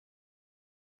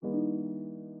Hello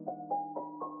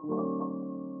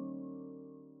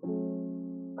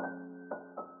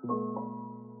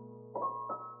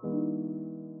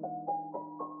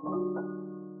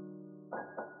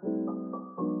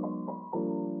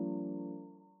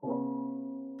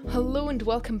and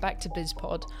welcome back to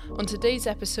BizPod. On today's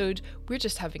episode, we're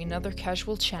just having another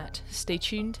casual chat. Stay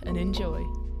tuned and enjoy.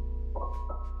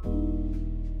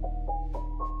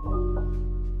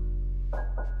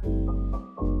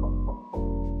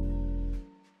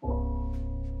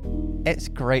 It's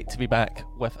great to be back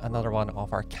with another one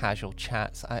of our casual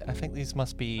chats. I think these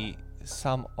must be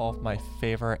some of my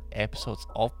favourite episodes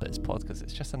of BizPod because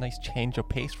it's just a nice change of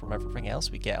pace from everything else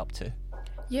we get up to.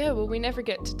 Yeah, well, we never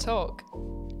get to talk.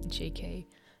 JK,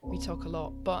 we talk a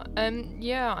lot. But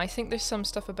yeah, I think there's some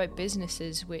stuff about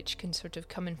businesses which can sort of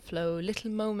come and flow,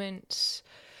 little moments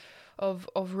of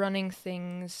running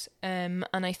things. And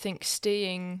I think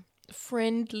staying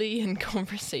friendly and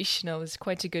conversational is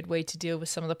quite a good way to deal with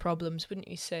some of the problems, wouldn't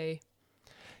you say?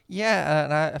 Yeah,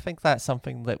 and I think that's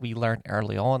something that we learned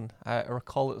early on. I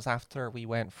recall it was after we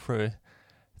went through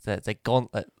the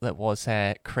gauntlet that was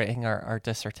creating our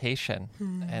dissertation.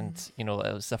 And, you know,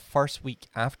 it was the first week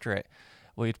after it.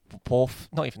 We'd both,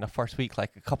 not even the first week,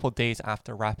 like a couple of days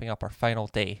after wrapping up our final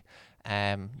day,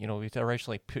 you know, we'd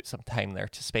originally put some time there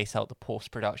to space out the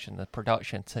post-production, the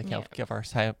production, to kind of give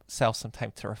ourselves some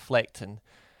time to reflect and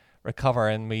recover.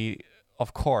 And we,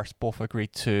 of course, both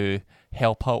agreed to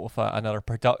help out with another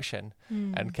production.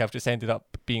 And Kev just ended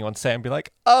up being on set and be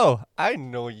like, oh, I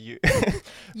know you.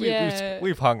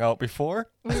 We've hung out before.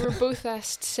 We were both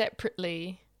asked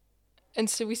separately. And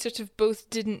so we sort of both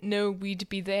didn't know we'd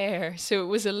be there. So it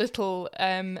was a little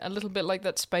bit like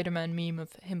that Spider-Man meme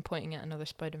of him pointing at another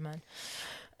Spider-Man.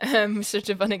 Sort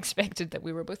of unexpected that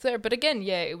we were both there. But again,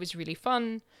 yeah, it was really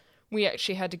fun. We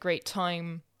actually had a great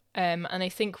time. And I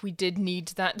think we did need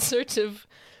that sort of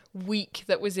week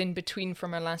that was in between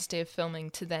from our last day of filming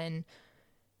to then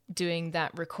doing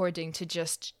that recording to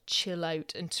just chill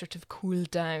out and sort of cool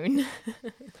down.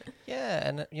 Yeah,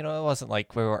 and you know, it wasn't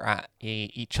like we were at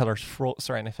each other's throats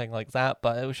or anything like that,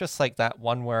 but it was just like that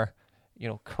one where, you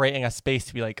know, creating a space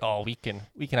to be like, oh, we can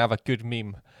have a good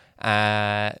meme,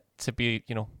 to be,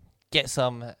 you know, get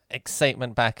some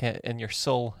excitement back in your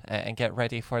soul and get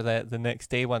ready for the next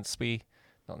day once we,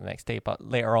 not the next day, but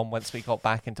later on once we got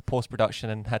back into post-production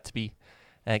and had to be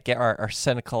get our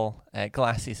cynical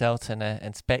glasses out and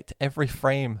inspect every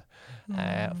frame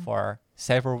for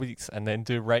several weeks and then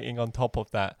do writing on top of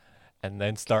that and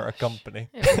then start a company.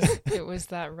 It was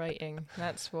that writing.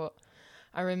 That's what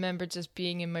I remember, just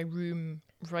being in my room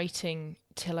writing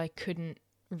till I couldn't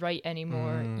write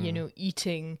anymore, you know,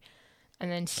 eating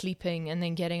and then sleeping and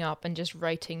then getting up and just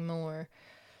writing more.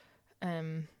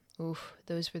 Oof,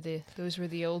 those were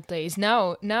the old days.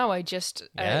 Now I just do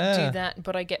that,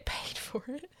 but I get paid for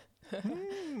it.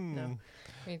 No,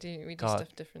 we do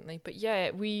stuff differently. But yeah,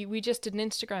 we just did an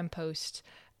Instagram post,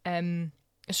 a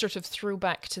sort of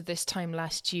throwback to this time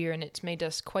last year, and it's made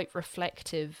us quite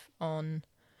reflective on,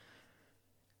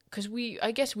 because we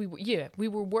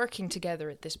were working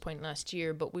together at this point last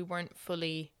year, but we weren't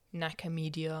fully Naka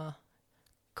Media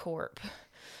Corp,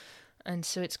 and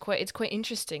so it's quite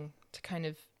interesting to kind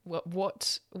of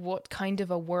what kind of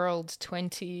a world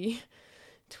 2020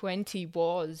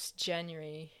 was.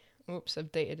 January. Oops,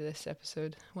 I've dated this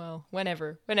episode. Well,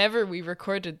 whenever we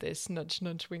recorded this, nudge,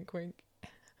 nudge, wink, wink.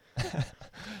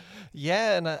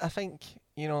 Yeah, and I think,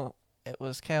 you know, it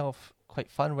was kind of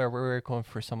quite fun where we were going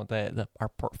through some of our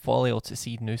portfolio to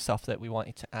see new stuff that we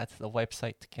wanted to add to the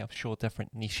website to kind of show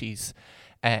different niches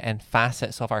and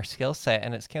facets of our skill set.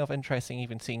 And it's kind of interesting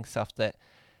even seeing stuff that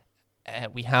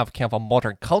we have kind of a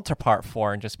modern counterpart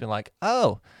for, and just been like,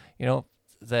 oh, you know,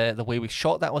 the way we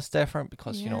shot that was different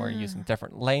because, you know, we're using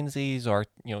different lenses, or,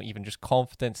 you know, even just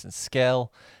confidence and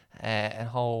skill, and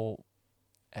how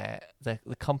the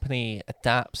company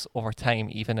adapts over time,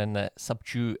 even in the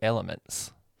subdue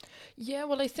elements. Yeah,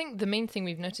 well, I think the main thing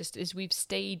we've noticed is we've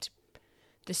stayed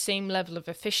the same level of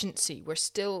efficiency. We're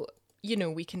still, you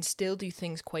know, we can still do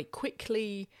things quite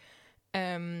quickly.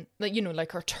 Like, you know,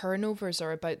 like our turnovers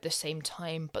are about the same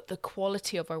time, but the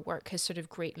quality of our work has sort of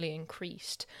greatly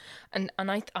increased. And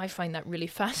I find that really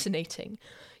fascinating.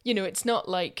 You know, it's not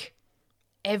like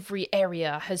every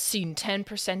area has seen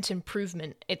 10%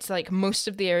 improvement. It's like most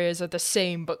of the areas are the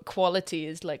same, but quality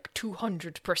is like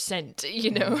 200%,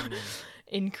 you know,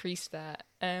 increase that.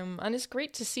 And it's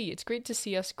great to see. It's great to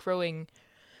see us growing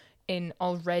in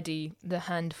already the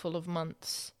handful of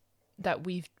months that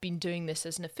we've been doing this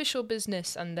as an official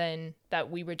business, and then that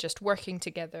we were just working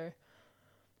together.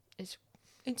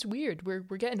 It's weird.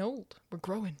 We're getting old. We're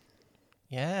growing.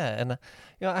 Yeah, and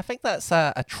I think that's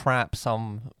a trap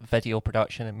some video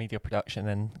production and media production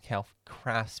and kind of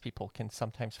crafts people can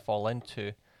sometimes fall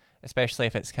into, especially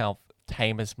if it's kind of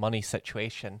time is money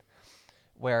situation,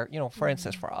 where for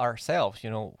instance, for ourselves,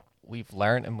 we've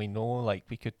learned and we know like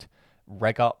we could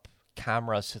rig up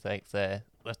cameras like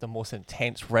with the most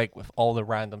intense rig with all the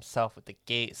random stuff with the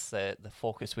gates, the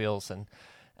focus wheels, and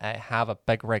have a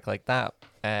big rig like that.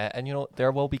 And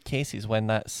there will be cases when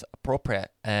that's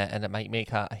appropriate, and it might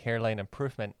make a hairline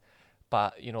improvement,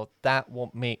 but that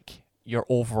won't make your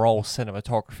overall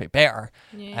cinematography better.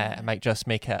 It might just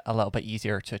make it a little bit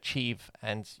easier to achieve.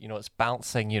 And it's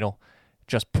balancing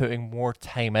just putting more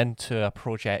time into a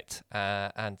project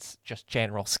and just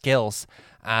general skills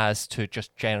as to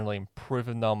just generally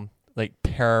improving them like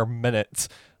per minute,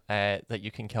 that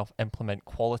you can kind of implement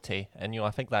quality. And I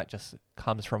think that just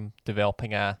comes from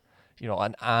developing an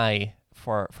eye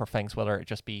for things, whether it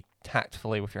just be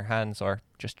tactfully with your hands or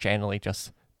just generally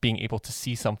just being able to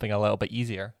see something a little bit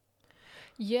easier.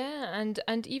 Yeah,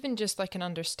 and even just like an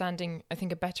understanding, I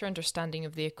think a better understanding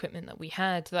of the equipment that we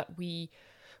had, that we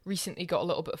recently got a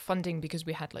little bit of funding because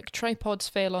we had like tripods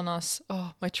fail on us.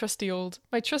 Oh, my trusty old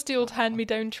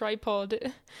hand-me-down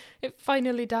tripod. It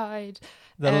finally died.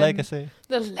 The legacy.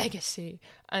 The legacy.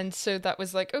 And so that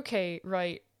was like, okay,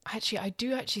 right. Actually, I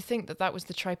do actually think that was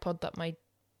the tripod that my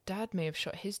dad may have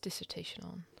shot his dissertation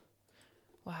on.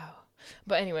 Wow.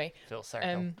 But anyway,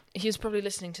 he was probably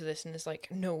listening to this and is like,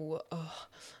 no,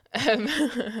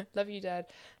 love you, Dad.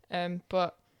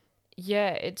 But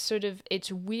yeah,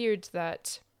 it's weird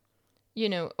that,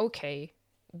 okay,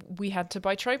 we had to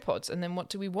buy tripods, and then what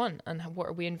do we want, and what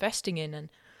are we investing in? And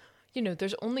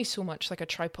there's only so much like a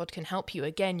tripod can help you.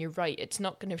 Again, you're right, it's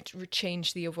not going to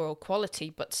change the overall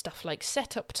quality, but stuff like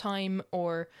setup time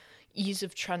or ease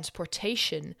of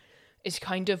transportation is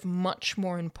kind of much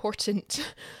more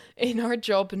important in our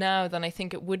job now than I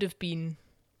think it would have been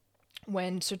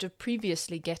when sort of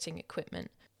previously getting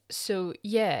equipment. So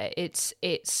yeah, it's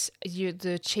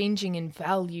the changing in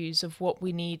values of what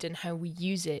we need and how we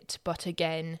use it, but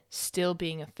again, still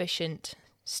being efficient,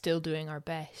 still doing our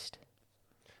best.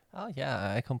 Oh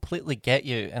yeah, I completely get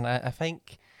you, and I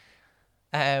think,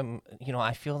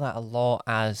 I feel that a lot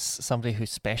as somebody who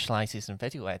specializes in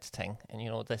video editing, and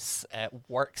this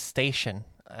workstation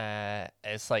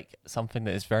is like something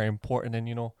that is very important,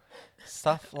 and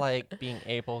stuff like being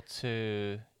able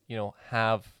to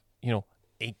have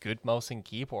a good mouse and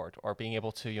keyboard, or being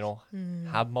able to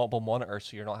have multiple monitors,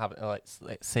 so you're not having to let's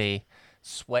say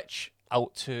switch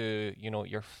out to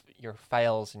your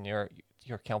files and your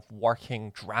kind of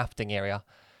working drafting area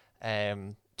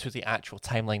to the actual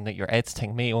timeline that you're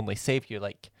editing may only save you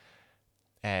like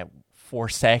 4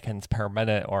 seconds per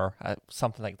minute or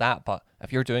something like that. But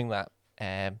if you're doing that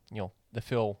the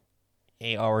full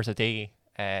 8 hours a day,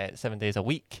 7 days a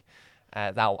week,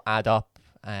 that'll add up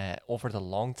over the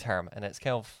long term, and it's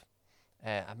kind of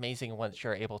amazing once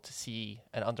you're able to see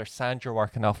and understand your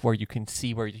work enough where you can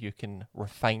see where you can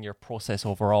refine your process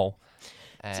overall.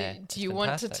 Do you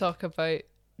want to talk about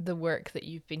the work that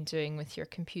you've been doing with your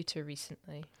computer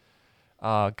recently?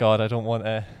 Oh God, I don't want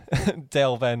to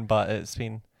delve in, but it's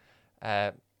been,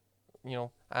 I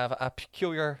have a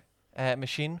peculiar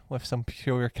machine with some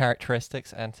peculiar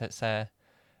characteristics, and its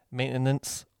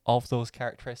maintenance of those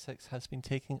characteristics has been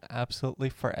taking absolutely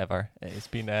forever. It has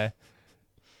been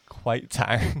quite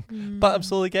tiring, but I'm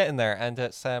slowly getting there, and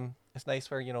it's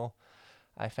nice where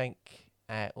I think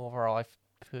overall I've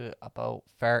put about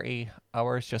 30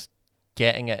 hours just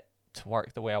getting it to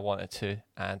work the way I want it to,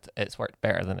 and it's worked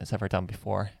better than it's ever done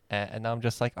before. And now I'm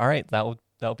just like, all right,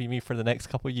 that'll be me for the next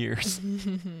couple of years.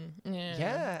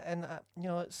 Yeah, and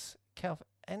it's kind of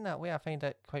in that way I find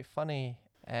it quite funny.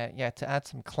 To add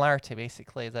some clarity,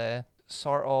 basically the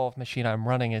sort of machine I'm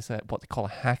running is what they call a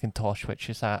Hackintosh, which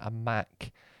is a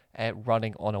Mac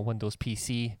running on a Windows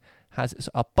PC. Has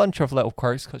a bunch of little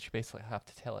quirks because you basically have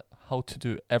to tell it how to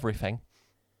do everything.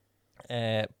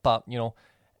 But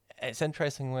it's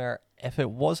interesting where if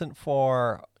it wasn't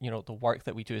for the work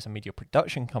that we do as a media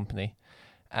production company,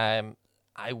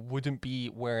 I wouldn't be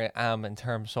where I am in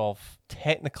terms of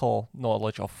technical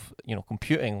knowledge of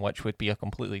computing, which would be a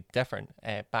completely different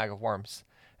bag of worms.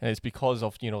 And it's because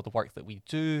of the work that we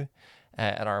do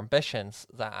and our ambitions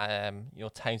that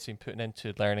time's been put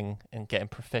into learning and getting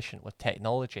proficient with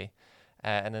technology.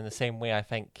 And in the same way, I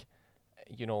think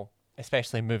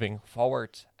especially moving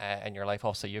forward in your life,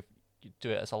 also you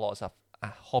do it as a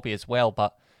hobby as well,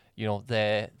 but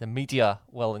the media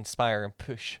will inspire and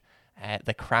push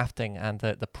the crafting and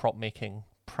the prop making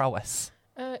prowess.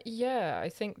 I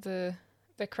think the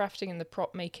crafting and the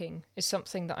prop making is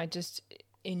something that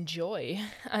enjoy,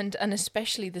 and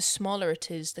especially the smaller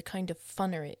it is, the kind of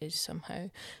funner it is somehow.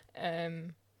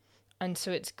 And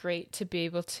so it's great to be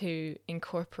able to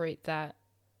incorporate that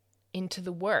into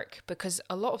the work, because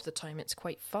a lot of the time it's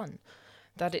quite fun.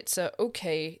 That it's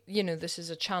okay, this is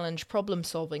a challenge problem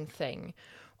solving thing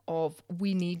of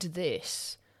we need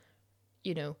this,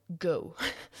 go.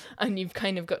 And you've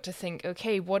kind of got to think,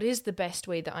 okay, what is the best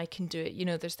way that I can do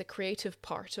it? There's the creative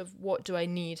part of what do I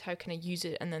need? How can I use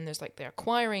it? And then there's like the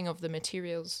acquiring of the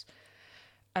materials.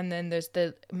 And then there's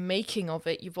the making of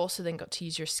it. You've also then got to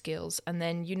use your skills. And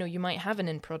then, you might have an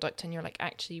end product and you're like,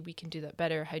 actually, we can do that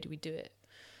better. How do we do it?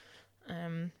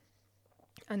 And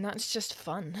that's just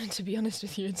fun, to be honest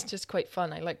with you. It's just quite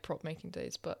fun. I like prop making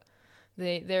days, but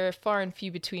they're far and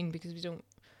few between because we don't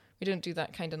do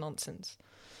that kind of nonsense.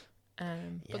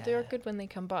 But they are good when they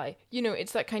come by.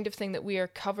 It's that kind of thing that we are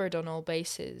covered on all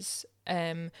bases,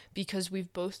 because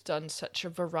we've both done such a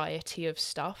variety of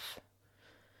stuff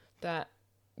that,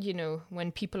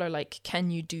 when people are like, can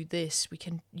you do this? We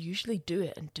can usually do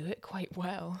it and do it quite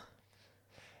well.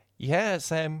 Yeah,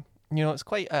 it's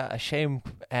quite a shame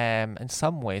in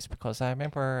some ways, because I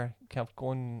remember kind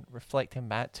of reflecting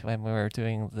back to when we were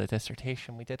doing the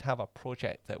dissertation. We did have a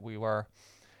project that we were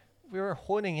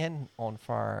honing in on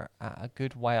for a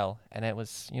good while, and it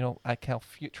was, a kind of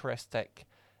futuristic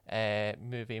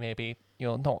movie, maybe,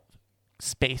 not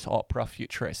space opera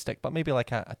futuristic, but maybe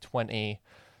like a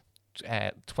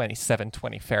 2027,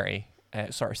 2030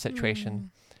 sort of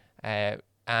situation. And,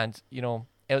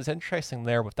 it was interesting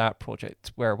there with that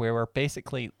project where we were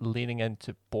basically leaning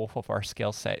into both of our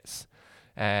skill sets.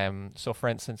 So for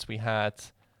instance, we had,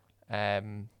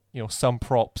 some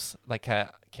props like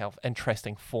a kind of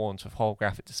interesting phones with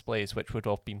holographic displays, which would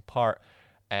have been part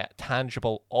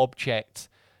tangible object,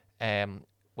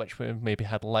 which would maybe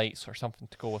had lights or something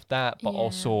to go with that, but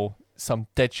also some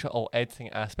digital editing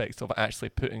aspects of actually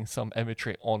putting some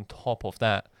imagery on top of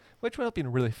that, which would have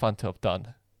been really fun to have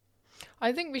done.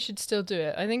 I think we should still do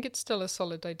it. I think it's still a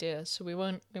solid idea, so we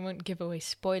won't give away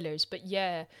spoilers. But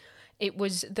yeah,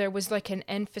 there was like an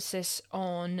emphasis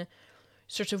on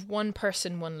sort of one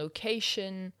person, one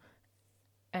location,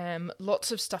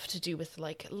 lots of stuff to do with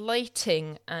like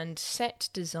lighting and set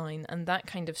design and that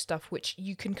kind of stuff, which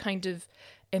you can kind of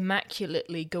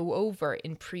immaculately go over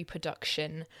in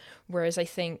pre-production, whereas I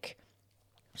think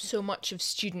so much of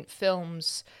student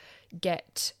films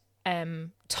get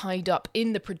tied up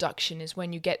in the production is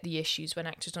when you get the issues, when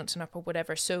actors don't turn up or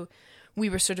whatever. So we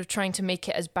were sort of trying to make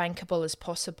it as bankable as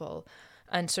possible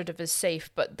and sort of as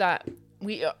safe, but that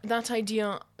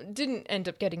idea didn't end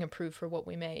up getting approved for what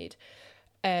we made,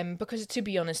 because to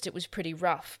be honest, it was pretty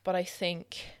rough. But I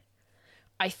think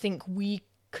we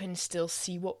can still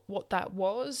see what that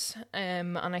was,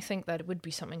 and I think that it would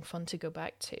be something fun to go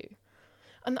back to.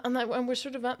 And we're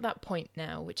sort of at that point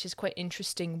now, which is quite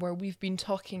interesting, where we've been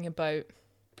talking about,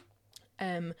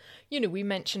 we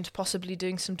mentioned possibly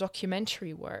doing some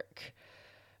documentary work,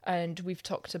 and we've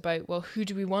talked about, well, who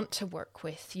do we want to work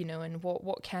with, and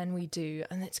what can we do?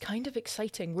 And it's kind of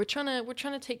exciting. We're trying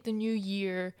to take the new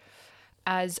year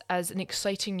as an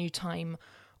exciting new time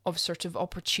of sort of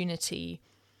opportunity,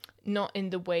 not in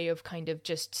the way of kind of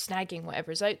just snagging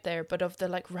whatever's out there, but of the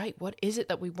like, right, what is it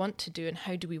that we want to do and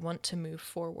how do we want to move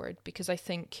forward? Because I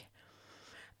think,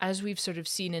 as we've sort of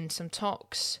seen in some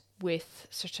talks with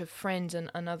sort of friends and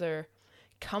other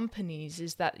companies,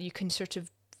 is that you can sort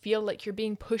of feel like you're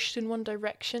being pushed in one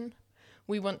direction.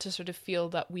 We want to sort of feel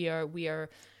that we are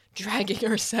dragging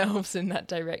ourselves in that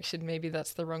direction. Maybe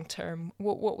that's the wrong term.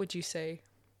 What would you say?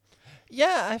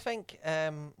 Yeah, I think,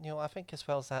 I think as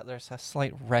well as that, there's a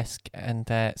slight risk, and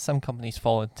some companies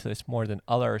fall into this more than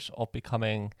others, of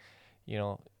becoming,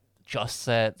 just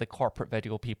the corporate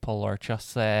video people, or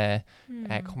just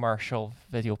commercial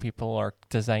video people, or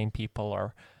design people,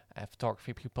 or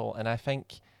photography people. And I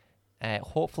think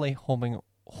hopefully holding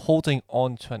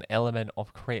on to an element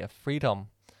of creative freedom,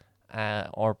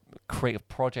 or creative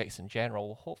projects in general,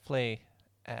 will hopefully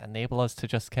enable us to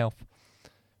just kind of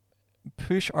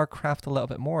push our craft a little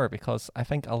bit more, because I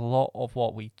think a lot of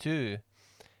what we do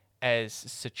is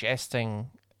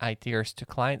suggesting ideas to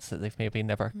clients that they've maybe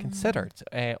never considered,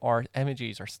 or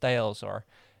images or styles or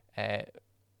kind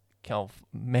of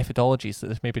methodologies that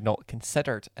they've maybe not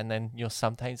considered, and then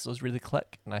sometimes those really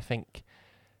click. And I think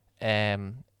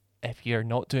if you're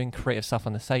not doing creative stuff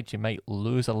on the side, you might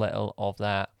lose a little of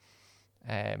that,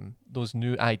 those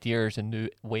new ideas and new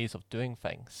ways of doing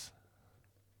things.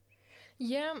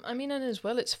 Yeah, I mean, and as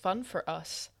well, it's fun for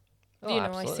us.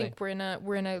 Absolutely. I think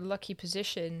we're in a lucky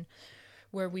position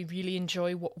where we really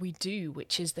enjoy what we do,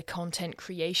 which is the content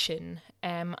creation.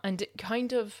 And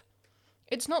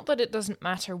it's not that it doesn't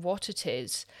matter what it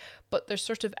is, but there's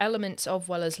sort of elements of,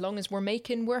 well, as long as we're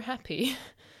making, we're happy.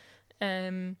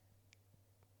 And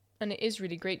it is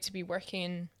really great to be working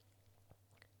in.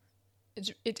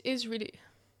 It is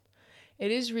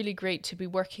really great to be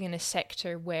working in a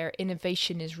sector where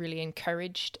innovation is really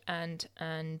encouraged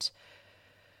and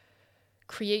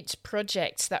creates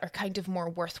projects that are kind of more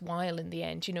worthwhile in the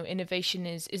end. You know, innovation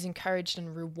is encouraged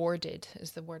and rewarded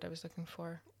is the word I was looking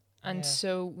for. And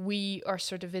so we are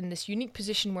sort of in this unique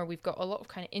position where we've got a lot of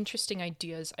kind of interesting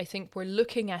ideas. I think we're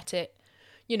looking at it,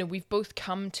 you know, we've both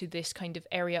come to this kind of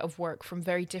area of work from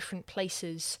very different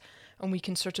places, and we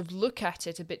can sort of look at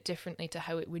it a bit differently to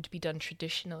how it would be done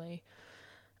traditionally.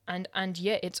 And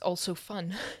yet it's also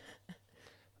fun.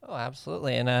 Oh,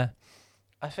 absolutely. And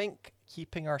I think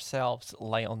keeping ourselves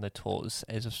light on the toes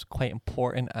is quite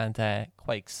important and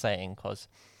quite exciting because,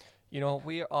 you know,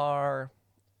 we are,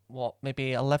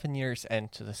 maybe 11 years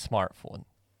into the smartphone.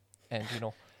 And, you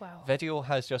know, Wow. video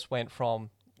has just went from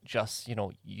just, you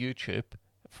know, YouTube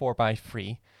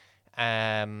 4x3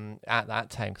 at that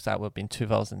time, because that would have been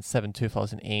 2007,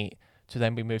 2008, to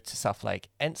then we moved to stuff like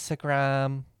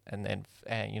Instagram and then,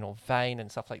 you know, Vine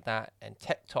and stuff like that, and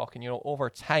TikTok. And, you know, over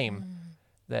time,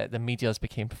 the medias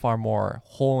became far more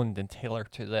honed and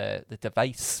tailored to the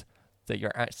device that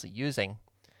you're actually using.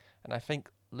 And I think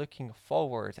looking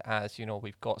forward, as you know,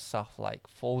 we've got stuff like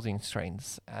folding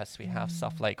screens, as we have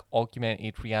stuff like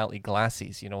augmented reality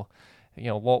glasses. You know,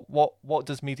 what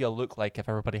does media look like if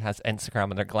everybody has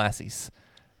Instagram in their glasses?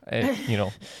 You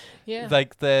know,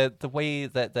 like the way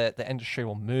that the industry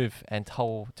will move and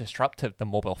how disruptive the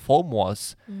mobile phone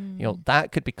was. You know,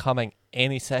 that could be coming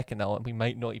any second now, and we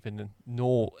might not even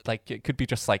know. Like, it could be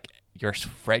just like your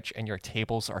fridge and your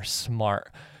tables are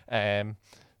smart.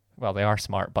 Well, they are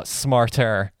smart, but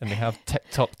smarter, and they have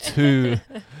TikTok too.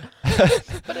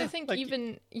 But I think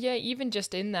even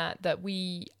just in that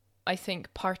I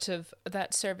think part of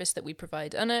that service that we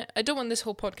provide, and I don't want this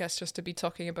whole podcast just to be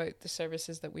talking about the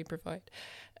services that we provide,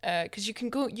 because you can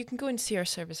go and see our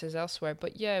services elsewhere.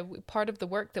 But part of the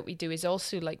work that we do is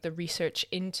also like the research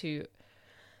into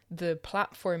the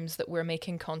platforms that we're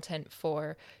making content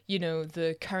for, you know,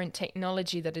 the current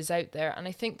technology that is out there. And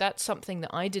I think that's something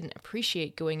that I didn't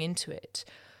appreciate going into it.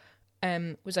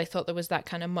 Was I thought there was that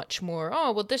kind of much more,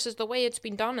 oh, well, this is the way it's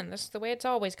been done and this is the way it's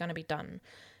always going to be done.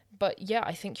 But yeah,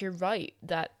 I think you're right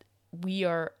that we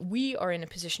are in a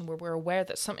position where we're aware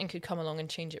that something could come along and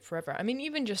change it forever. I mean,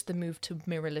 even just the move to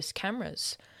mirrorless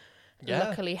cameras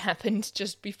luckily happened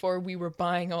just before we were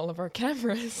buying all of our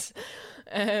cameras.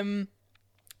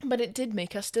 But it did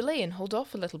make us delay and hold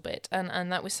off a little bit.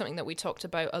 And that was something that we talked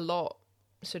about a lot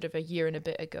sort of a year and a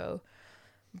bit ago.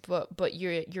 But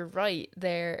you're right.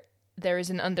 There is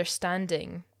an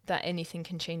understanding that anything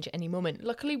can change at any moment.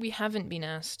 Luckily, we haven't been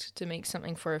asked to make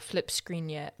something for a flip screen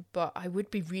yet, but I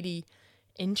would be really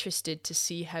interested to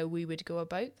see how we would go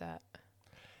about that.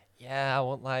 Yeah, I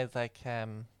won't lie. Like,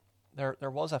 there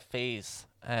was a phase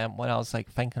when I was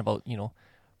like thinking about, you know,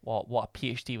 what a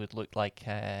PhD would look like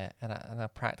in a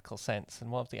practical sense.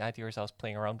 And one of the ideas I was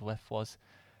playing around with was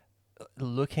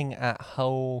looking at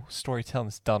how storytelling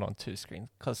is done on two screens.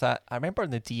 Because I remember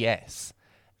in the DS,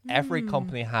 every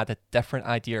company had a different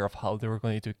idea of how they were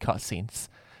going to do cutscenes.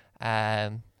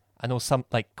 I know some,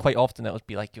 like, quite often it would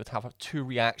be like you would have 2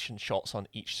 reaction shots on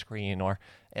each screen, or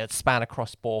it would span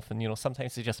across both. And, you know,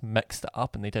 sometimes they just mixed it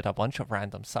up and they did a bunch of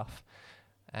random stuff.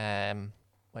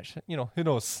 Which, you know, who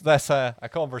knows? That's a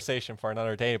conversation for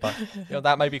another day. But, you know,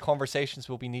 that might be conversations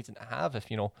we'll be needing to have if,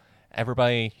 you know,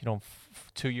 everybody, you know,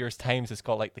 2 years' time has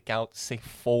got like the Galaxy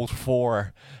Fold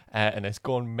 4 and it's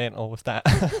going mental with that.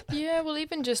 Yeah, well,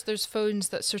 even just there's phones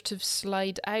that sort of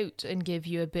slide out and give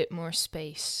you a bit more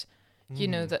space. You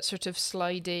know, that sort of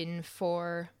slide in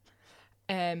for,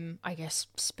 I guess,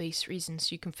 space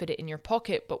reasons. You can fit it in your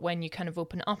pocket, but when you kind of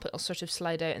open it up, it'll sort of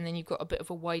slide out and then you've got a bit of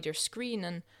a wider screen.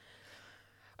 And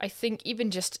I think even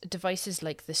just devices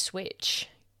like the Switch,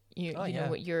 you know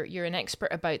what you're an expert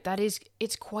about.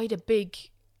 It's quite a big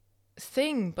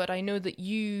thing, but I know that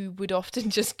you would often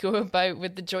just go about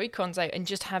with the Joy-Cons out and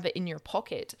just have it in your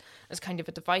pocket as kind of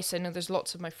a device. I know there's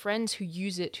lots of my friends who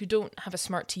use it who don't have a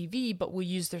smart TV but will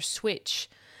use their Switch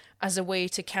as a way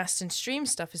to cast and stream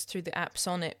stuff, is through the apps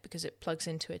on it because it plugs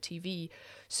into a TV.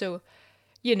 So,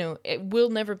 you know, it will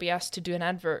never be asked to do an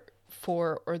advert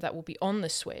for, or that will be on the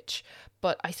Switch.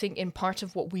 But I think in part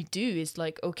of what we do is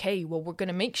like, okay, well, we're going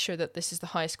to make sure that this is the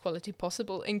highest quality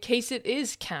possible in case it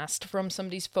is cast from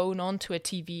somebody's phone onto a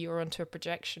TV or onto a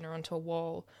projection or onto a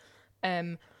wall.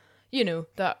 you know,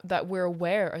 that we're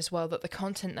aware as well that the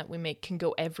content that we make can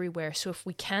go everywhere. So if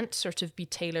we can't sort of be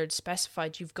tailored,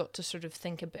 specified, you've got to sort of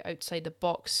think a bit outside the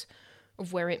box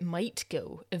of where it might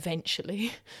go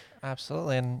eventually.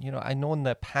 Absolutely. And, I know in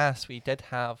the past we did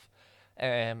have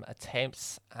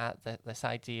attempts at this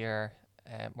idea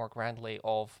more grandly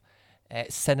of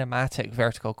cinematic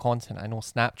vertical content. I know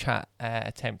Snapchat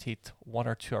attempted one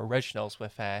or two originals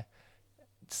with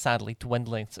sadly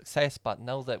dwindling success, but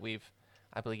now that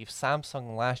I believe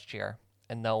Samsung last year,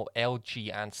 and now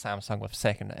LG and Samsung with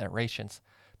second iterations,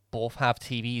 both have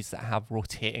TVs that have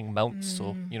rotating mounts.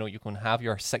 So, you can have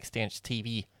your 60-inch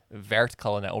TV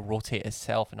vertical and it'll rotate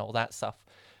itself and all that stuff,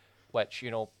 which,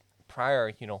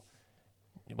 prior,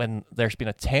 when there's been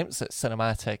attempts at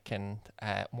cinematic and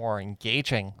more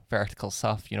engaging vertical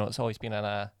stuff, it's always been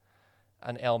an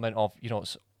element of,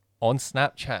 it's on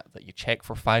Snapchat that you check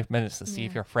for 5 minutes to see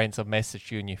if your friends have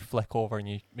messaged you, and you flick over and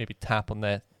you maybe tap on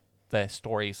the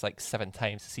stories like 7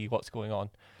 times to see what's going on.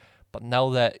 But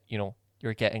now that,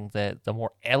 you're getting the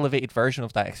more elevated version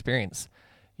of that experience,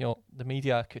 the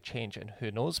media could change in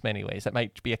who knows many ways. It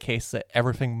might be a case that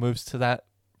everything moves to that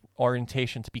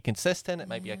orientation to be consistent. It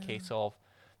might be a case of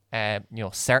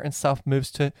certain stuff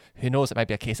moves to, who knows, it might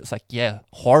be a case it's like,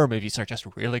 horror movies are just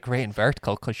really great in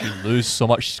vertical because you lose so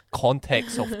much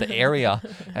context of the area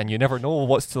and you never know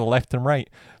what's to the left and right.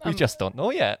 We just don't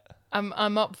know yet.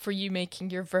 I'm up for you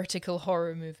making your vertical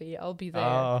horror movie. I'll be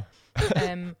there.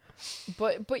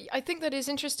 But I think that is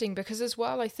interesting because as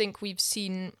well, I think we've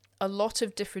seen a lot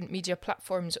of different media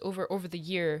platforms over the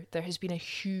year. There has been a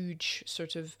huge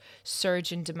sort of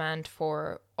surge in demand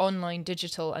for online,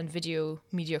 digital and video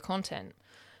media content.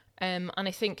 And I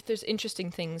think there's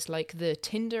interesting things like the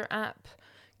Tinder app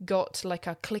got like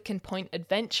a click and point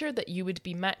adventure that you would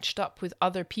be matched up with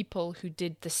other people who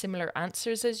did the similar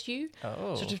answers as you.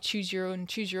 Oh. Sort of choose your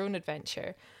own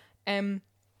adventure.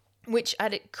 Which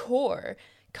at its core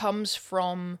comes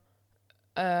from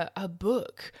a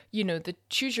book. The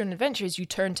choose your own adventure is you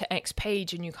turn to X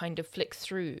page and you kind of flick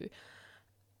through.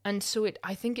 And so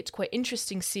I think it's quite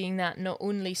interesting seeing that not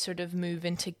only sort of move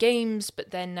into games,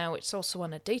 but then now it's also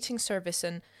on a dating service.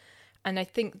 And I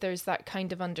think there's that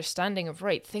kind of understanding of,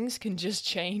 right, things can just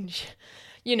change,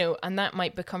 and that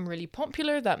might become really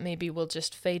popular. That maybe will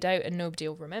just fade out and nobody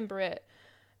will remember it.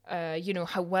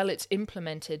 How well it's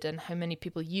implemented and how many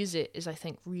people use it is, I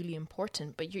think, really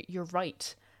important. But you're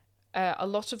right. A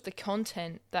lot of the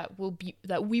content that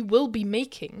we will be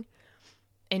making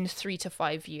in 3 to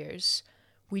 5 years,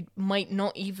 we might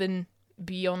not even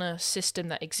be on a system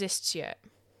that exists yet.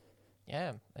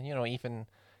 Yeah, and even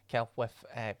with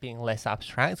being less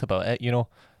abstract about it,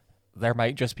 there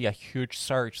might just be a huge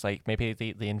surge. Like maybe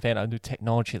they invent a new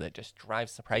technology that just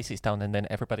drives the prices down, and then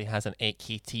everybody has an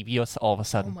 8K TV all of a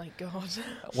sudden. Oh my god!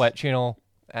 Which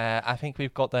I think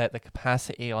we've got the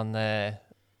capacity on the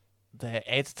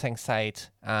editing side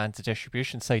and the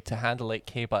distribution side to handle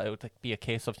 8K, but it would be a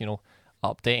case of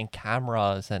updating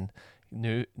cameras and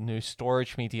new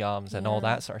storage mediums and all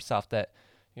that sort of stuff that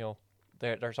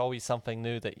there's always something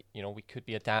new that we could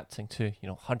be adapting to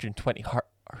 120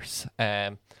 hertz.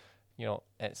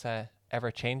 It's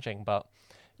ever changing, but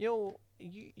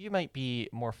you might be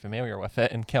more familiar with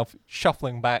it, and kind of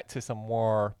shuffling back to some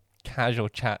more casual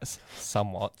chats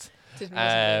somewhat. Didn't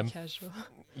very casual.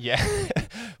 Yeah,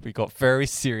 we got very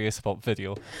serious about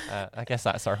video. I guess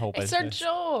that's our whole business. It's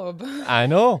our job. I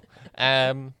know.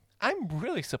 I'm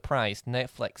really surprised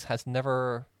Netflix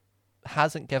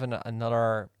hasn't given it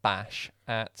another bash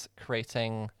at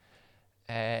creating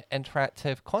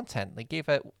interactive content. They gave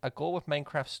it a go with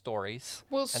Minecraft Stories,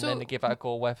 and then they gave it a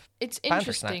go with It's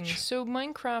interesting. So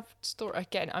Minecraft Story,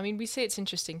 again, I mean, we say it's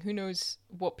interesting. Who knows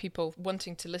what people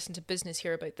wanting to listen to business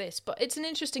hear about this, but it's an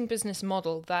interesting business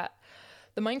model that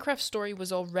the Minecraft Story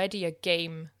was already a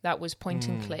game that was point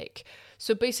and click.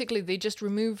 So basically they just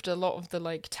removed a lot of the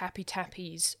like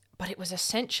tappies, but it was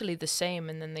essentially the same,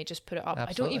 and then they just put it up.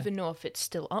 Absolutely. I don't even know if it's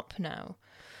still up now.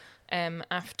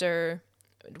 After,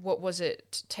 what was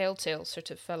it? Telltale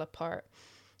sort of fell apart.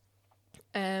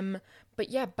 But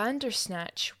yeah,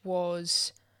 Bandersnatch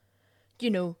was,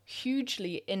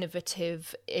 hugely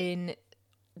innovative in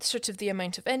sort of the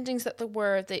amount of endings that there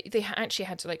were. They actually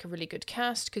had like a really good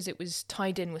cast because it was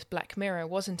tied in with Black Mirror,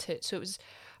 wasn't it? So it was,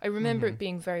 I remember it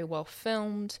being very well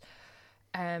filmed.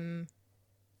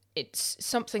 It's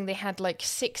something they had like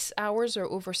 6 hours or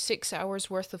over 6 hours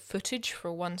worth of footage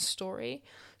for one story.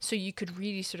 So you could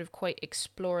really sort of quite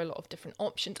explore a lot of different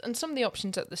options. And some of the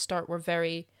options at the start were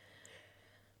very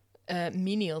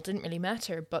menial, didn't really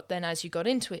matter. But then as you got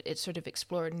into it, it sort of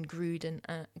explored and grew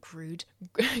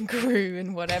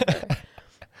and whatever.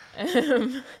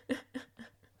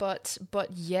 But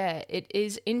yeah, it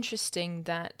is interesting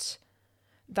that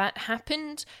that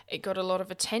happened. It got a lot of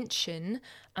attention,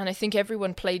 and I think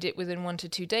everyone played it within 1 to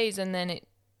 2 days, and then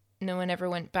no one ever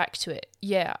went back to it.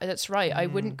 Yeah, that's right. I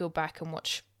wouldn't go back and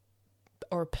watch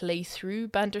or play through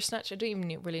Bandersnatch. I don't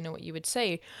even really know what you would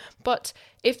say. But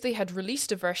if they had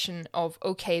released a version of,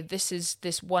 okay, this is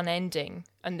this one ending,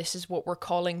 and this is what we're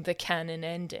calling the canon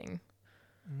ending,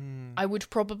 I would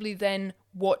probably then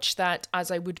watch that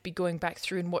as I would be going back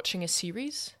through and watching a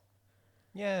series.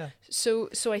 Yeah. So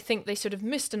I think they sort of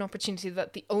missed an opportunity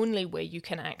that the only way you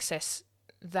can access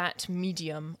that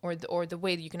medium or the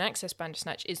way that you can access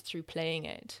Bandersnatch is through playing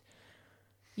it.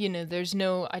 You know, there's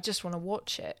no, I just want to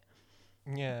watch it.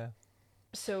 Yeah.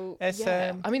 So, It's,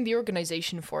 yeah. I mean, the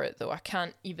organization for it, though, I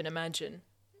can't even imagine.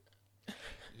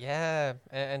 Yeah,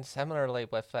 and similarly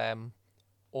with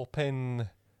open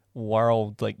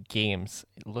world like games,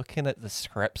 looking at the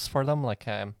scripts for them, like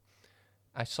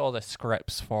I saw the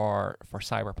scripts for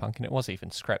Cyberpunk, and it wasn't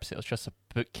even scripts, it was just a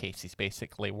bookcases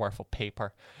basically worth of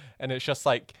paper. And it's just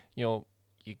like, you know,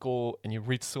 you go and you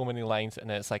read so many lines, and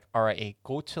it's like, all right,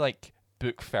 go to like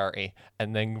book 30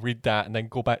 and then read that and then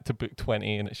go back to book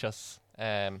 20, and it's just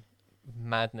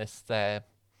madness. The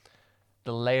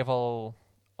level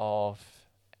of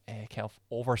kind of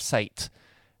oversight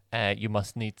you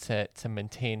must need to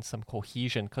maintain some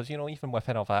cohesion, because, you know, even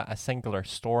within of a singular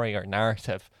story or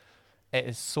narrative, it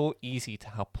is so easy to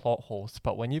have plot holes,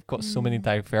 but when you've got so many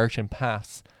divergent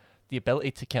paths, the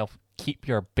ability to kind of keep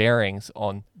your bearings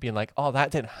on being like, oh, that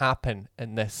didn't happen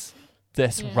in this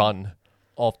run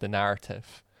of the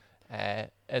narrative,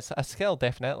 it's a skill,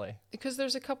 definitely. Because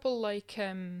there's a couple like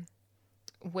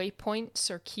waypoints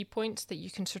or key points that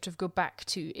you can sort of go back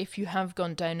to if you have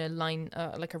gone down a line,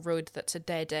 like a road that's a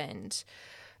dead end.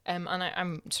 And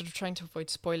I'm sort of trying to avoid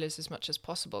spoilers as much as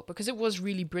possible, because it was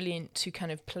really brilliant to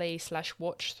kind of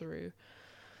play/watch through.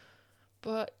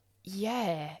 But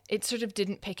yeah, it sort of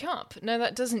didn't pick up. Now,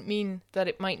 that doesn't mean that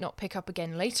it might not pick up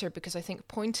again later, because I think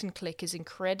point and click is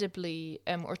incredibly,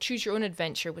 or choose your own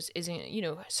adventure is, you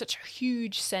know, such a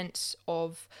huge sense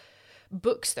of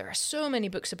books. There are so many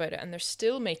books about it, and they're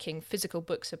still making physical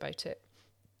books about it.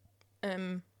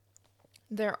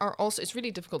 There are also, it's really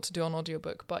difficult to do on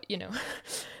audiobook, but, you know,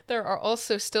 there are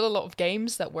also still a lot of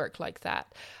games that work like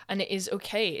that. And it is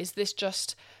okay. Is this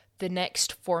just the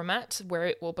next format where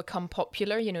it will become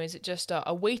popular? You know, is it just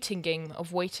a waiting game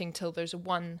of waiting till there's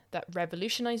one that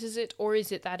revolutionizes it? Or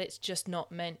is it that it's just not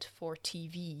meant for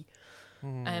TV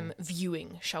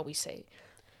viewing, shall we say?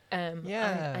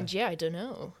 Yeah. And yeah, I don't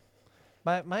know.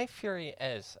 My theory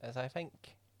is I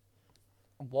think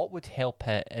what would help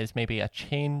it is maybe a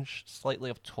change slightly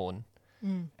of tone,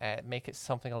 make it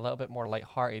something a little bit more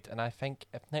lighthearted. And I think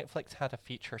if Netflix had a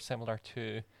feature similar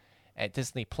to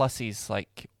Disney Plus's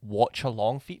like watch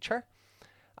along feature,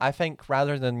 I think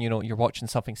rather than, you know, you're watching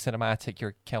something cinematic,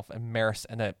 you're kind of immersed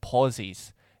and it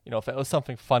pauses. You know, if it was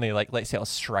something funny, like let's say it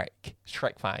was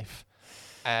Shrek 5,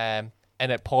 and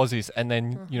it pauses, and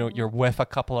then you know you're with a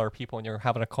couple other people and you're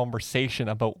having a conversation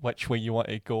about which way you want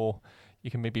to go. You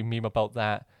can maybe meme about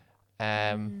that.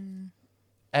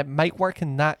 It might work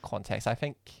in that context, I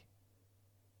think.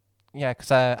 Yeah,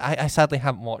 because I sadly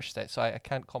haven't watched it, so I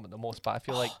can't comment the most, but I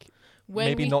feel like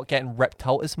maybe not getting ripped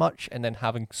out as much and then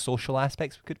having social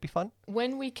aspects could be fun.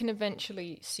 When we can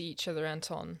eventually see each other,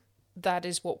 Anton, that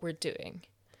is what we're doing.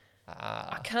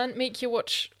 I can't make you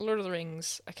watch Lord of the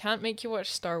Rings. I can't make you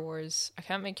watch Star Wars. I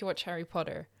can't make you watch Harry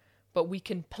Potter. But we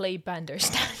can play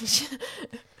Bandersnatch.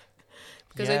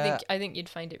 Because I think you'd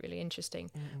find it really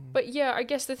interesting. But yeah, I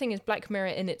guess the thing is Black Mirror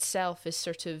in itself is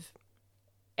sort of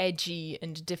edgy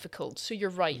and difficult. So you're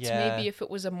right. Yeah. Maybe if it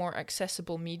was a more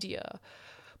accessible media.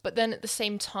 But then at the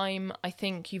same time, I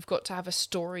think you've got to have a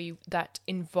story that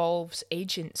involves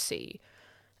agency.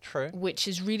 True. Which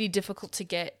is really difficult to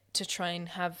get to try and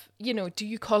have, you know, do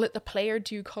you call it the player?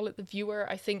 Do you call it the viewer?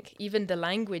 I think even the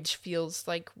language feels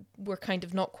like we're kind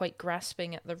of not quite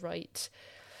grasping at the right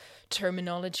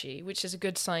terminology, which is a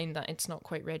good sign that it's not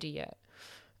quite ready yet.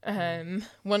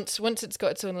 Once it's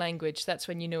got its own language, that's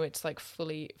when you know it's like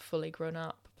fully grown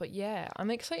up. But yeah,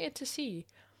 I'm excited to see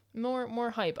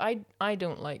more hype. I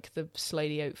don't like the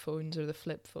slidey out phones or the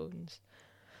flip phones,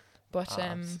 but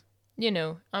you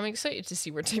know, I'm excited to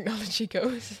see where technology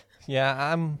goes.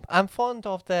 Yeah, I'm fond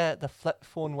of the flip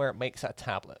phone where it makes it a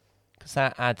tablet, because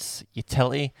that adds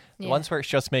utility. The ones where it's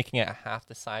just making it half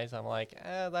the size, I'm like,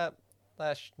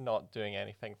 that's not doing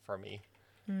anything for me.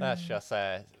 That's just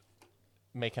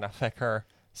making a thicker,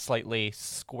 slightly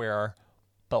square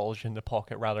bulge in the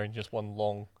pocket rather than just one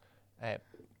long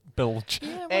bilge.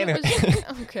 Yeah, well, anyway.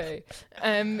 okay.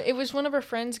 It was one of our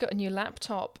friends got a new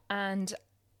laptop, and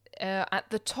at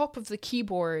the top of the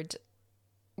keyboard,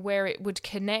 where it would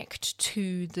connect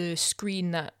to the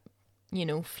screen that,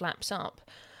 flaps up,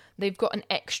 they've got an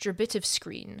extra bit of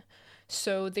screen.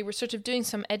 So they were sort of doing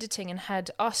some editing and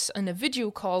had us in a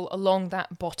video call along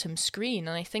that bottom screen.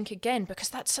 And I think, again, because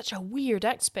that's such a weird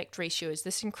aspect ratio, is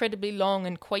this incredibly long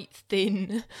and quite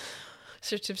thin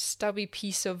sort of stubby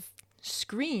piece of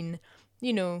screen.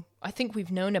 I think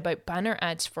we've known about banner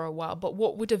ads for a while, but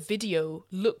what would a video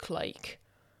look like?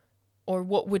 Or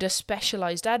what would a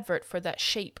specialized advert for that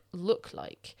shape look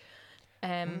like?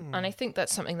 And I think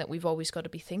that's something that we've always got to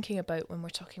be thinking about when we're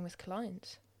talking with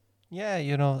clients. Yeah,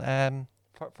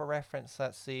 for reference,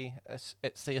 it's the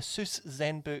Asus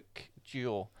ZenBook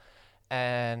Duo.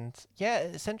 And yeah,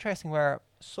 it's interesting where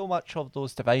so much of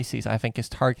those devices, I think, is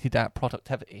targeted at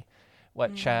productivity,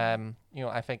 which, I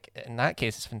think in that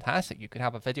case is fantastic. You could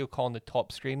have a video call on the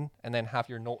top screen and then have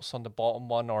your notes on the bottom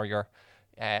one, or your,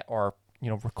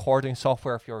 recording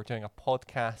software if you're doing a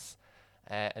podcast.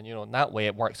 And, in that way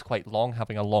it works quite long,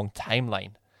 having a long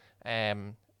timeline.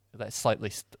 That's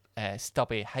slightly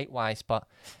stubby height-wise, but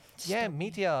yeah,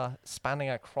 media spanning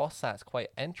across that's quite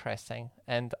interesting.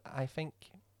 And I think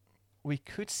we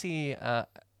could see a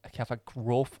kind of a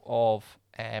growth of,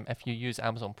 if you use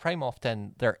Amazon Prime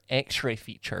often, their X-ray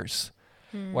features,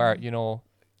 where,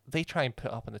 they try and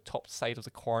put up on the top side of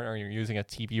the corner, you're using a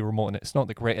TV remote, and it's not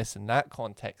the greatest in that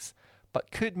context,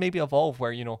 but could maybe evolve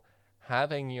where,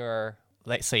 having your,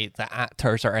 let's say the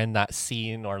actors are in that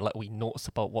scene, or little wee notes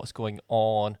about what's going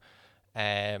on,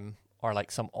 or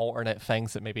like some alternate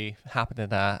things that maybe happen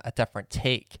in a different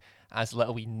take as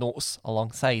little wee notes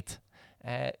alongside.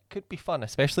 Could be fun,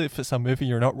 especially if it's a movie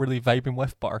you're not really vibing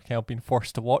with but are kind of being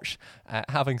forced to watch.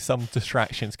 Having some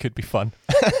distractions could be fun.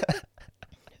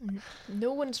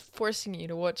 No one's forcing you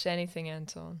to watch anything,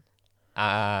 Anton.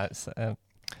 Yeah.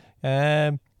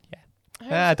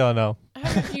 I don't know. How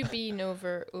have you been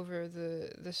over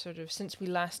the sort of, since we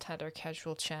last had our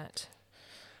casual chat?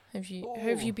 How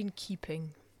have you been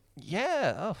keeping?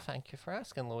 Yeah. Oh, thank you for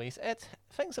asking, Louise.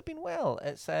 Things have been well.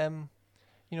 It's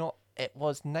it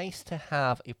was nice to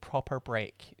have a proper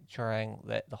break during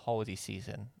the holiday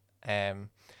season.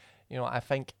 I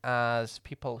think as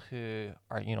people who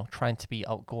are, trying to be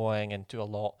outgoing and do a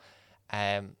lot,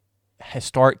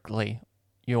 historically,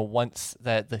 once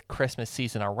the Christmas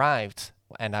season arrived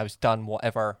and I was done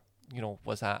whatever,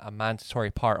 was a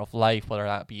mandatory part of life, whether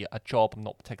that be a job I'm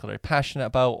not particularly passionate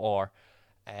about, or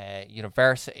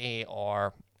university,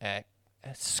 or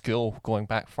school going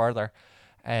back further.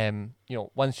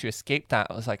 Once you escape that,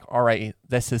 I was like, all right,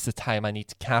 this is the time I need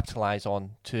to capitalize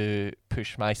on to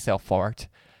push myself forward.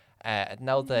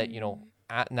 Now that,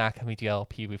 at NACA Media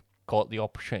LP, we've got the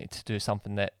opportunity to do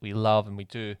something that we love and we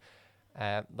do,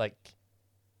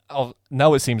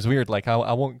 now it seems weird, like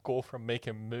I won't go from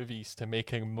making movies to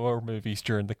making more movies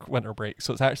during the winter break.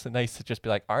 So it's actually nice to just be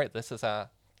like, all right, this is a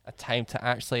time to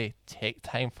actually take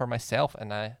time for myself.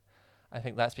 And I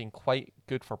think that's been quite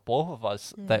good for both of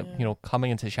us, that,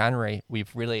 coming into January,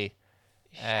 we've really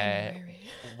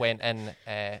went in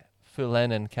full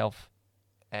in and kind of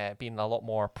being a lot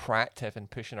more proactive and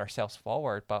pushing ourselves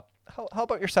forward. But how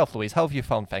about yourself, Louise? How have you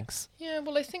found things? Yeah,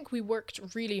 well, I think we worked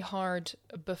really hard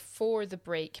before the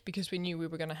break because we knew we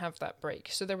were going to have that break.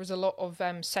 So there was a lot of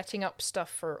setting up stuff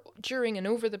for during and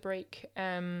over the break.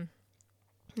 There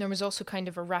was also kind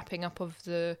of a wrapping up of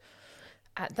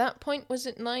at that point, was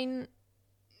it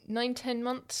 9-10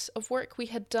 months of work we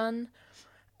had done,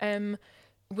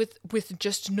 with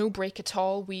just no break at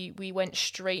all. We went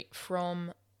straight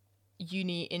from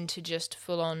uni into just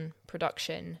full on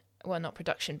production. Well, not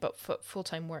production, but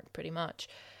full-time work pretty much.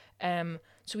 So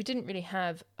we didn't really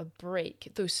have a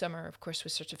break. Though summer, of course,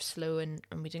 was sort of slow and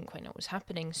we didn't quite know what was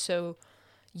happening. So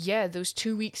yeah, those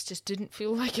 2 weeks just didn't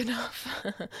feel like enough.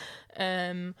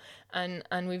 And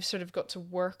we've sort of got to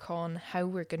work on how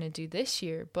we're going to do this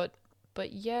year. But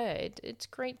yeah, it's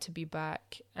great to be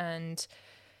back, and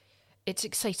it's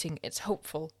exciting. It's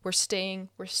hopeful. We're staying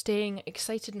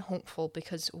excited and hopeful,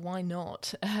 because why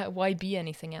not? Why be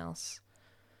anything else?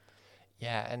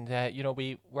 Yeah, and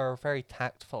we were very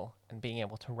tactful in being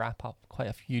able to wrap up quite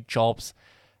a few jobs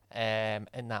in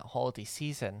that holiday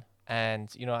season. And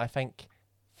I think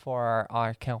for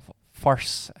our kind of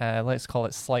first, let's call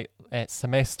it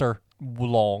semester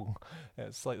long.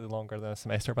 It's slightly longer than a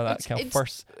semester, but that kind of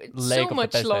first leg so of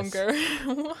much the business.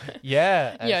 Longer.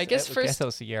 Yeah, I guess it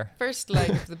was a year. First leg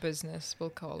of the business,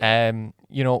 we'll call it.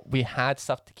 We had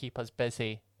stuff to keep us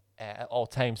busy at all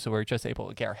times, so we were just able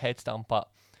to get our heads down. But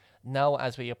now,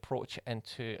 as we approach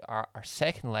into our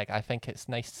second leg, I think it's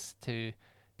nice to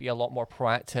be a lot more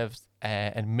proactive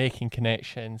in making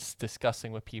connections,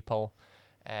 discussing with people,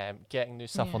 getting new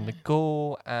stuff on the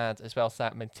go, and as well as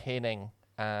that, maintaining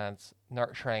and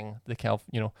nurturing the kind of,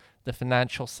 the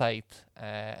financial side,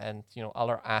 and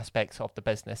other aspects of the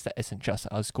business that isn't just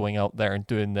us going out there and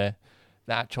doing the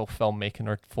actual filmmaking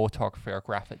or photography or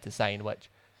graphic design,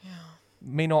 which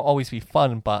may not always be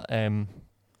fun, but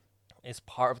is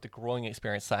part of the growing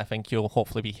experience that I think you'll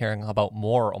hopefully be hearing about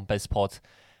more on BizPod,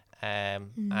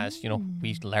 as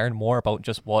we learn more about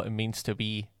just what it means to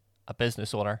be a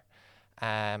business owner,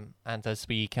 and as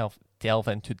we kind of delve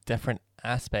into different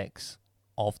aspects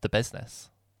of the business.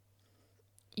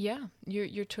 Yeah,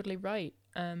 you're totally right.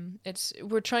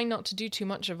 We're trying not to do too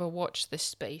much of a watch this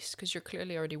space, because you're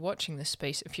clearly already watching this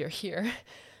space if you're here.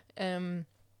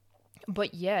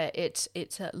 But yeah, it's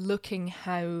looking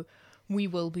how we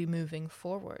will be moving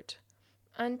forward.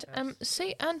 And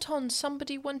say, Anton,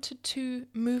 somebody wanted to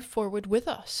move forward with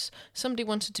us. Somebody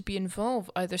wanted to be involved,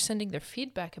 either sending their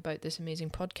feedback about this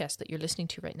amazing podcast that you're listening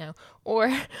to right now,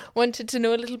 or wanted to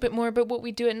know a little bit more about what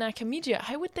we do at NACA Media.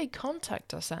 How would they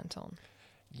contact us, Anton?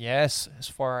 Yes, as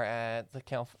for the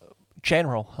kind of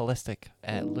general holistic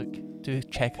look, do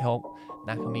check out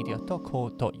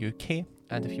nacamedia.co.uk.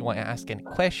 And if you want to ask any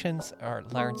questions or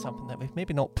learn something that we've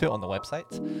maybe not put on the website,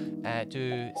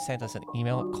 do send us an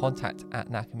email at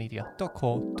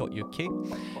contact@nacamedia.co.uk.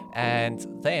 And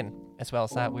then, as well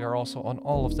as that, we are also on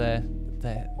all of the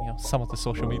some of the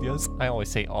social medias. I always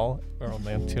say all. We're on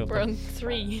them too. We're on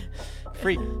 3.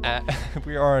 We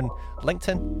are on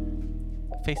LinkedIn,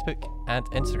 Facebook, and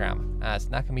Instagram as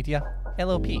NACA Media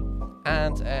LLP.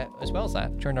 And as well as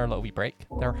that, during our little wee break,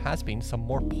 there has been some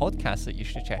more podcasts that you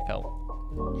should check out.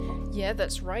 Yeah,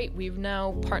 that's right. We've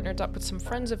now partnered up with some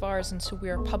friends of ours, and so we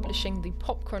are publishing the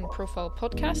Popcorn Profile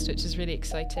podcast, which is really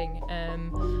exciting.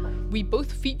 We both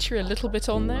feature a little bit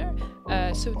on there,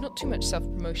 so not too much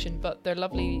self-promotion, but they're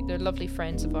lovely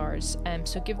friends of ours.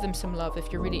 So give them some love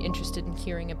if you're really interested in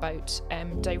hearing about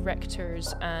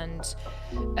directors and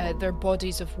their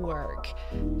bodies of work.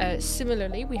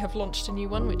 Similarly, we have launched a new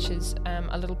one, which is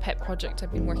a little pet project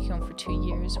I've been working on for 2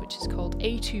 years, which is called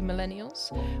A2 Millennials,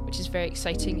 which is very exciting.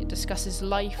 It discusses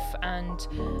life and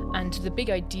the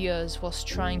big ideas, whilst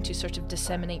trying to sort of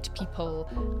disseminate people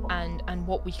and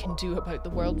what we can do about the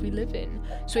world we live in.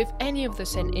 So if any of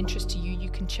this in interest to you, you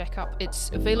can check up. It's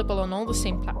available on all the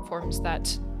same platforms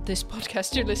that this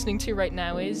podcast you're listening to right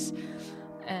now is.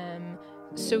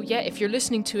 So yeah, if you're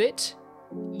listening to it,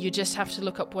 you just have to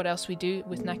look up what else we do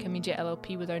with NACA Media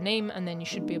LLP with our name, and then you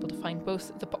should be able to find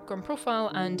both the Popcorn Profile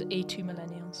and A2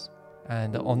 Millennials.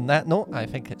 And on that note, I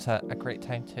think it's a great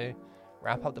time to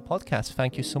wrap up the podcast.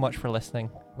 Thank you so much for listening.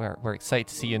 We're excited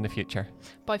to see you in the future.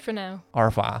 Bye for now. Au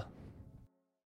revoir.